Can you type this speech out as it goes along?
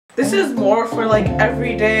This is more for like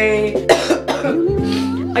everyday.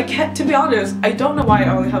 I can't, to be honest, I don't know why I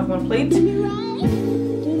only have one plate.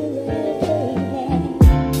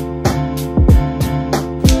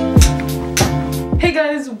 Hey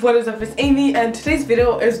guys, what is up? It's Amy, and today's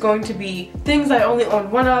video is going to be things I only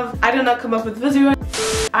own one of. I did not come up with this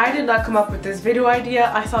video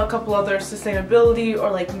idea. I saw a couple other sustainability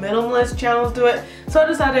or like minimalist channels do it, so I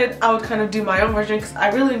decided I would kind of do my own version because I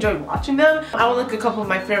really enjoyed watching them. I will link a couple of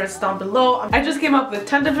my favorites down below. I just came up with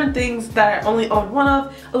 10 different things that I only own one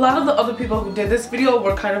of. A lot of the other people who did this video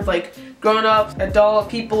were kind of like grown-ups, adult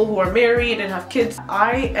people who are married and have kids.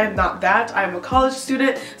 I am not that. I'm a college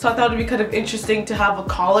student, so I thought it would be kind of interesting to have a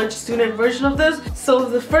college student version of this. So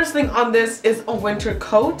the first thing on this is a winter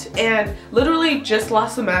coat, and literally just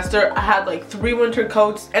last semester I had like 3 winter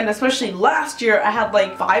coats, and especially last year I had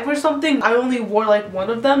like 5 or something. I only wore like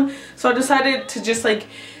 1 of them, so I decided to just like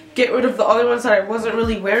get rid of the other ones that I wasn't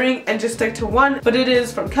really wearing and just stick to one. But it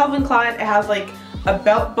is from Calvin Klein. It has like a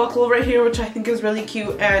belt buckle right here, which I think is really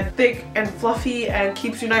cute and thick and fluffy and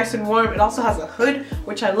keeps you nice and warm. It also has a hood,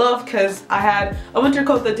 which I love because I had a winter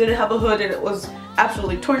coat that didn't have a hood and it was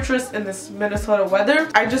absolutely torturous in this Minnesota weather.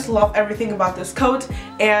 I just love everything about this coat,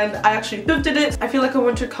 and I actually thrifted it. I feel like a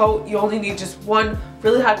winter coat, you only need just one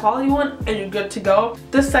really high quality one and you're good to go.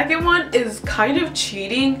 The second one is kind of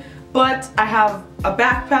cheating, but I have a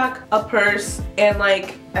backpack, a purse, and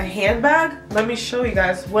like a handbag. Let me show you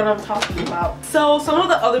guys what I'm talking about. So some of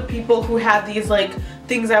the other people who had these like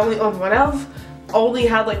things I only own one of only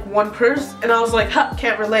had like 1 purse, and I was like, huh,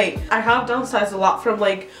 can't relate. I have downsized a lot from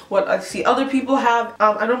like what I see other people have.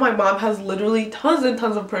 I know my mom has literally tons and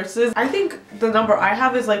tons of purses. I think the number I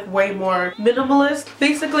have is like way more minimalist.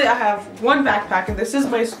 Basically, I have 1 backpack, and this is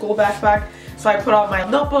my school backpack. So I put on my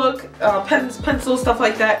notebook, pens, pencils, stuff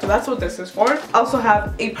like that. So that's what this is for. I also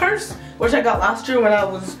have a purse, which I got last year when I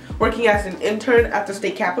was working as an intern at the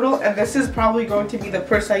state capitol, and this is probably going to be the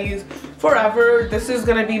purse I use forever. This is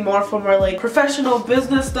going to be more for more like professional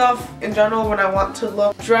business stuff in general, when I want to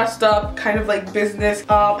look dressed up, kind of like business.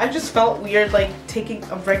 I just felt weird like taking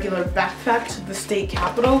a regular backpack to the state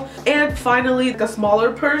capitol. And finally, the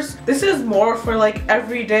smaller purse. This is more for like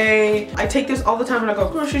everyday. I take this all the time when I go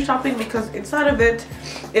grocery shopping because inside of it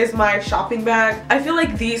is my shopping bag. I feel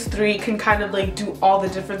like these 3 can kind of like do all the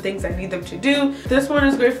different things I need them to do. This one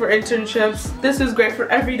is great for internships, this is great for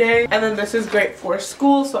everyday, and then this is great for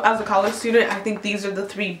school. So as a college student, I think these are the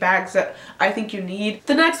 3 bags that I think you need.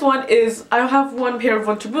 The next one is I have 1 pair of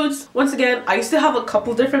winter boots. Once again, I used to have a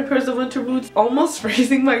couple different pairs of winter boots, almost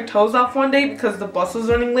freezing my toes off one day because the bus was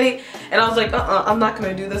running late, and I was like, I'm not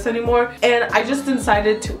gonna do this anymore. And I just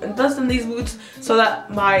decided to invest in these boots so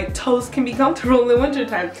that my toes can be comfortable in the winter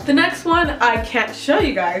time. The next one I can't show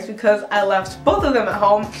you guys because I left both of them at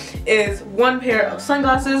home, is 1 pair of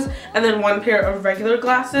sunglasses and then 1 pair of regular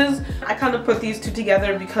glasses. I kind of put these 2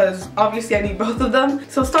 together because obviously I need both of them.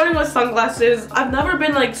 So starting with sunglasses, I've never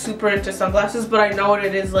been like super into sunglasses, but I know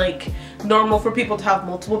it is like normal for people to have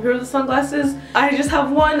multiple pairs of sunglasses. I just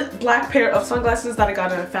have 1 black pair of sunglasses that I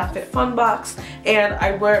got in a FabFitFun box, and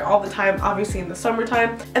I wear it all the time, obviously in the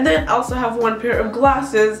summertime. And then I also have 1 pair of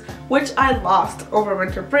glasses, which I lost over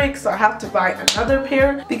winter break, so I have to buy another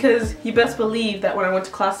pair because you best believe that when I went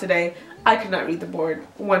to class today, I could not read the board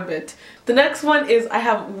one bit. The next one is I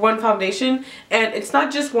have 1 foundation, and it's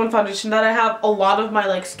not just 1 foundation that I have. A lot of my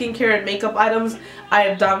like skincare and makeup items I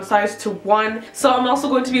have downsized to 1. So I'm also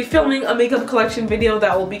going to be filming a makeup collection video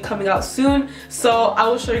that will be coming out soon. So I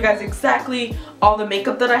will show you guys exactly all the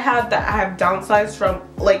makeup that I have downsized from.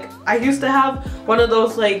 Like, I used to have one of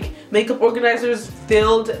those like makeup organizers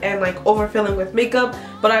filled and like overfilling with makeup,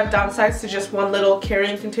 but I've downsized to just 1 little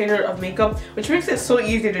carrying container of makeup, which makes it so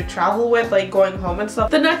easy to travel with, like going home and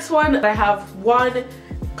stuff. The next one, I have 1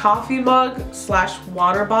 coffee mug /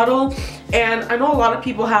 water bottle, and I know a lot of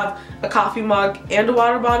people have a coffee mug and a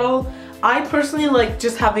water bottle. I personally like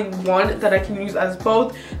just having 1 that I can use as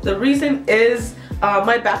both. The reason is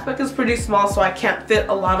my backpack is pretty small, so I can't fit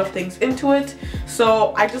a lot of things into it.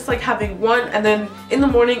 So I just like having 1, and then in the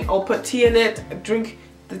morning I'll put tea in it, drink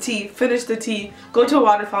the tea, finish the tea, go to a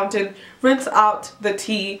water fountain, rinse out the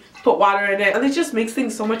tea, put water in it, and it just makes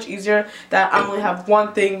things so much easier that I only have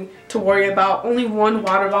 1 thing to worry about, only 1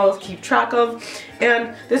 water bottle to keep track of.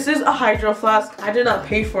 And this is a hydro flask. I did not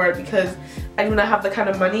pay for it because I do not have the kind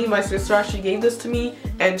of money. My sister actually gave this to me,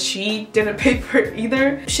 and she didn't pay for it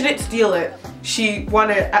either. She didn't steal it. She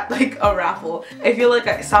won it at like a raffle. I feel like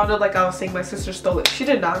I sounded like I was saying my sister stole it. She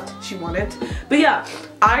did not. She won it. But yeah,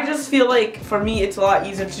 I just feel like for me it's a lot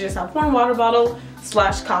easier to just have 1 water bottle /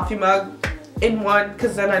 coffee mug in one,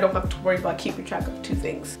 because then I don't have to worry about keeping track of two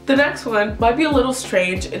things. The next one might be a little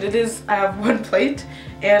strange, and it is I have one plate,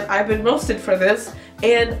 and I've been roasted for this,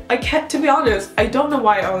 and I can't, to be honest, I don't know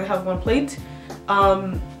why I only have one plate.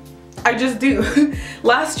 I just do.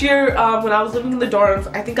 Last year when I was living in the dorms,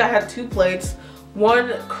 I think I had two plates,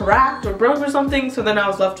 one cracked or broke or something, so then I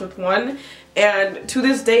was left with one, and to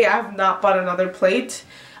this day I have not bought another plate.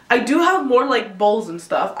 I do have more like bowls and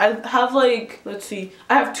stuff. I have like, let's see,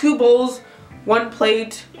 I have two bowls, one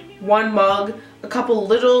plate, one mug, a couple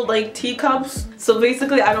little like teacups. So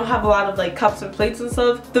basically I don't have a lot of like cups and plates and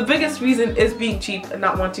stuff. The biggest reason is being cheap and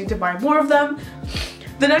not wanting to buy more of them.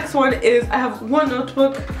 The next one is I have one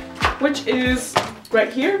notebook, which is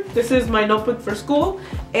right here. This is my notebook for school,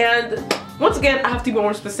 and once again I have to be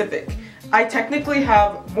more specific. I technically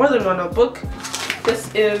have more than one notebook.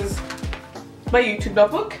 This is my YouTube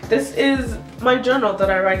notebook. This is my journal that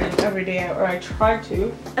I write in every day, or I try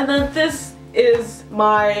to. And then this is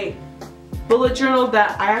my bullet journal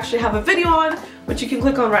that I actually have a video on, which you can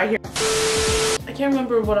click on right here. I can't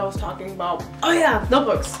remember what I was talking about. Oh yeah,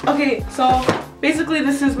 notebooks. Okay, so basically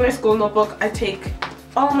this is my school notebook. I take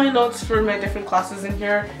all my notes for my different classes in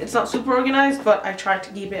here. It's not super organized, but I try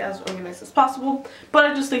to keep it as organized as possible. But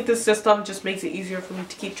I just think this system just makes it easier for me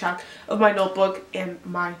to keep track of my notebook and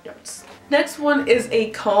my notes. Next one is a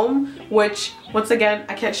comb, which once again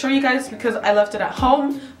I can't show you guys because I left it at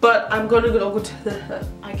home, but I'm going to go to the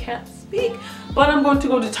I can't speak, but I'm going to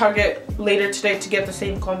go to Target later today to get the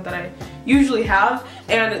same comb that I usually have,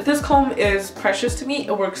 and this comb is precious to me.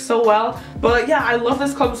 It works so well. But yeah, I love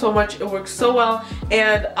this comb so much. It works so well,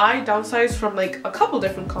 and I downsized from like a couple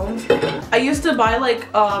different combs. I used to buy like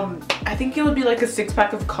I think it would be like a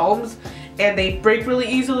 6-pack of combs, and they break really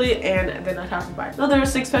easily, and then I'd have to buy another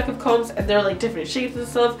 6-pack of combs, and they're like different shapes and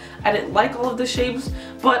stuff. I didn't like all of the shapes,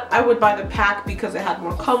 but I would buy the pack because it had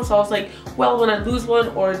more combs, so I was like, well, when I lose one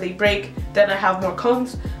or they break, then I have more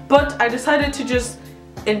combs. But I decided to just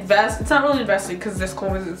invest. It's not really investing because this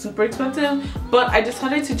comb isn't super expensive, but I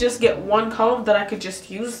decided to just get one comb that I could just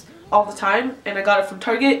use all the time, and I got it from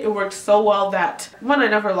Target. It works so well that when I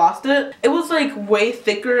never lost it. It was like way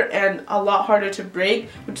thicker and a lot harder to break,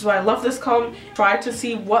 which is why I love this comb. Try to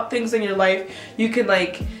see what things in your life you can,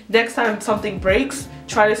 like, next time something breaks,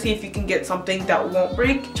 try to see if you can get something that won't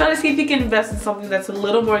break. Try to see if you can invest in something that's a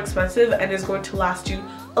little more expensive and is going to last you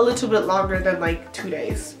a little bit longer than like 2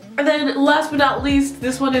 days. And then last but not least,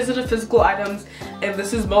 this one isn't a physical items, and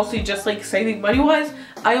this is mostly just like saving money wise.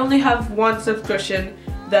 I only have one subscription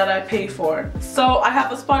that I pay for. So I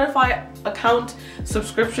have a Spotify account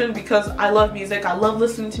subscription because I love music. I love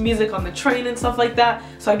listening to music on the train and stuff like that.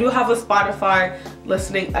 So I do have a Spotify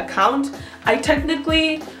listening account. I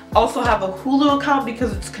technically also have a Hulu account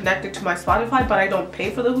because it's connected to my Spotify, but I don't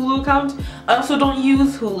pay for the Hulu account. I also don't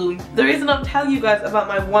use Hulu. The reason I'm telling you guys about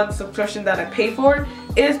my one subscription that I pay for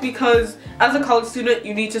is because as a college student,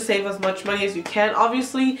 you need to save as much money as you can,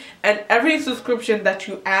 obviously, and every subscription that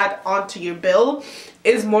you add onto your bill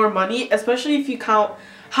is more money, especially if you count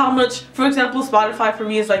how much. For example, Spotify for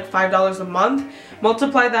me is like $5 a month.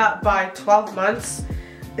 Multiply that by 12 months.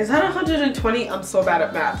 Is that 120? I'm so bad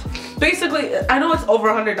at math. Basically, I know it's over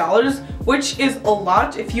 $100, which is a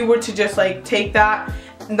lot if you were to just like take that,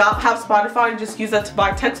 not have Spotify, and just use that to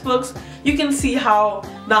buy textbooks. You can see how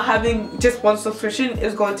not having just one subscription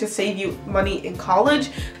is going to save you money in college.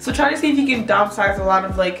 So try to see if you can downsize a lot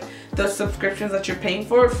of like the subscriptions that you're paying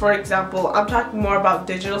for. For example, I'm talking more about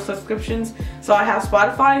digital subscriptions. So I have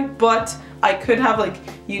Spotify, but I could have like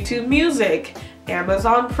YouTube Music,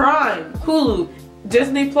 Amazon Prime, Hulu,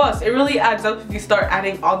 Disney Plus. It really adds up if you start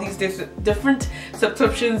adding all these different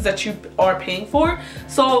subscriptions that you are paying for.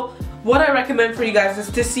 So what I recommend for you guys is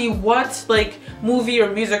to see what like movie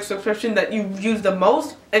or music subscription that you use the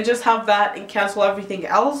most, and just have that and cancel everything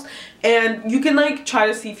else. And you can like try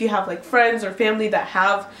to see if you have like friends or family that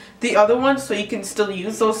have the other ones, so you can still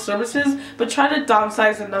use those services, but try to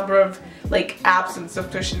downsize the number of like apps and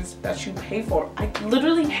subscriptions that you pay for. I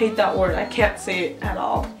literally hate that word. I can't say it at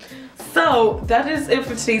all. So that is it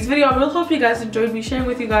for today's video. I really hope you guys enjoyed me sharing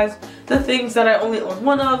with you guys the things that I only own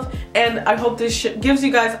one of, and I hope this gives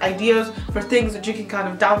you guys ideas for things that you can kind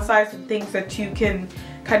of downsize and things that you can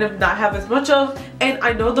kind of not have as much of. And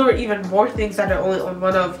I know there are even more things that I only own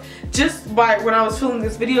one of. Just by when I was filming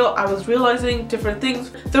this video, I was realizing different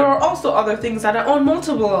things. There are also other things that I own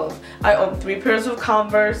multiple of. I own 3 pairs of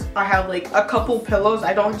Converse. I have like a couple pillows.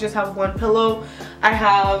 I don't just have one pillow. I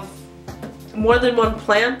have more than one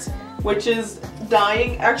plant, which is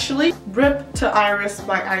dying actually. Rip to Iris,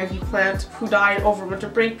 my ivy plant, who died over winter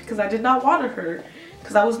break because I did not water her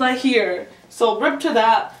because I was not here. So rip to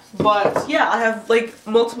that. But yeah, I have like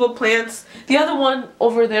multiple plants. The other one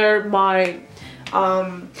over there, my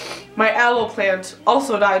aloe plant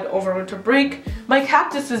also died over winter break. My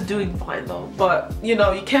cactus is doing fine though, but you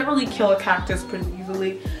know, you can't really kill a cactus pretty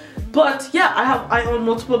easily. But yeah, I own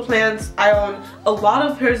multiple plants. I own a lot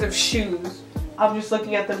of pairs of shoes. I'm just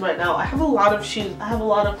looking at them right now. I have a lot of shoes. I have a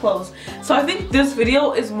lot of clothes. So I think this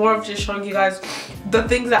video is more of just showing you guys the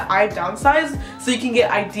things that I downsized, so you can get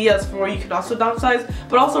ideas for where you can also downsize,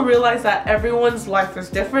 but also realize that everyone's life is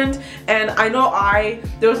different. And I know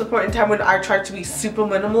there was a point in time when I tried to be super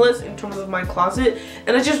minimalist in terms of my closet,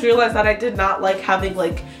 and I just realized that I did not like having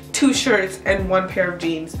like 2 shirts and 1 pair of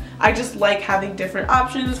jeans. I just like having different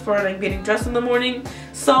options for like getting dressed in the morning.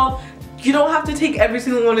 So you don't have to take every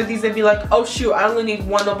single one of these and be like, oh shoot, I only need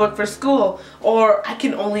 1 notebook for school, or I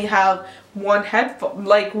can only have 1 headphone,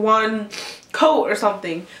 like 1 coat or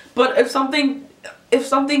something. But if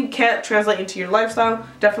something can't translate into your lifestyle,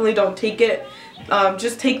 definitely don't take it.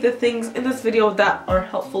 Just take the things in this video that are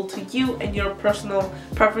helpful to you and your personal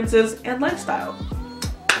preferences and lifestyle.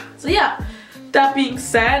 So yeah, that being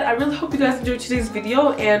said, I really hope you guys enjoyed today's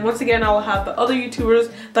video, and once again I will have the other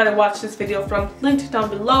YouTubers that I watched this video from linked down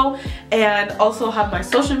below, and also have my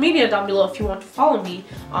social media down below if you want to follow me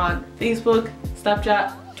on Facebook,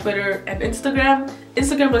 Snapchat, Twitter, and Instagram.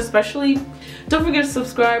 Instagram especially. Don't forget to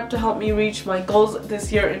subscribe to help me reach my goals this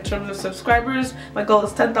year in terms of subscribers. My goal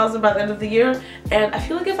is 10,000 by the end of the year, and I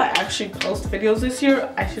feel like if I actually post videos this year,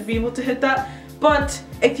 I should be able to hit that. But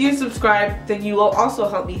if you subscribe, then you will also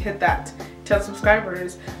help me hit that 10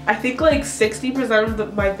 subscribers. I think like 60%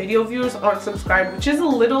 of my video viewers aren't subscribed, which is a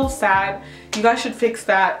little sad. You guys should fix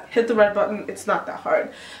that. Hit the red button. It's not that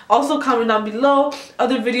hard. Also, comment down below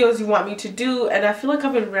other videos you want me to do, and I feel like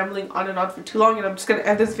I've been rambling on and on for too long, and I'm just gonna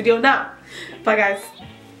end this video now. Bye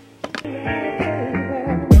guys.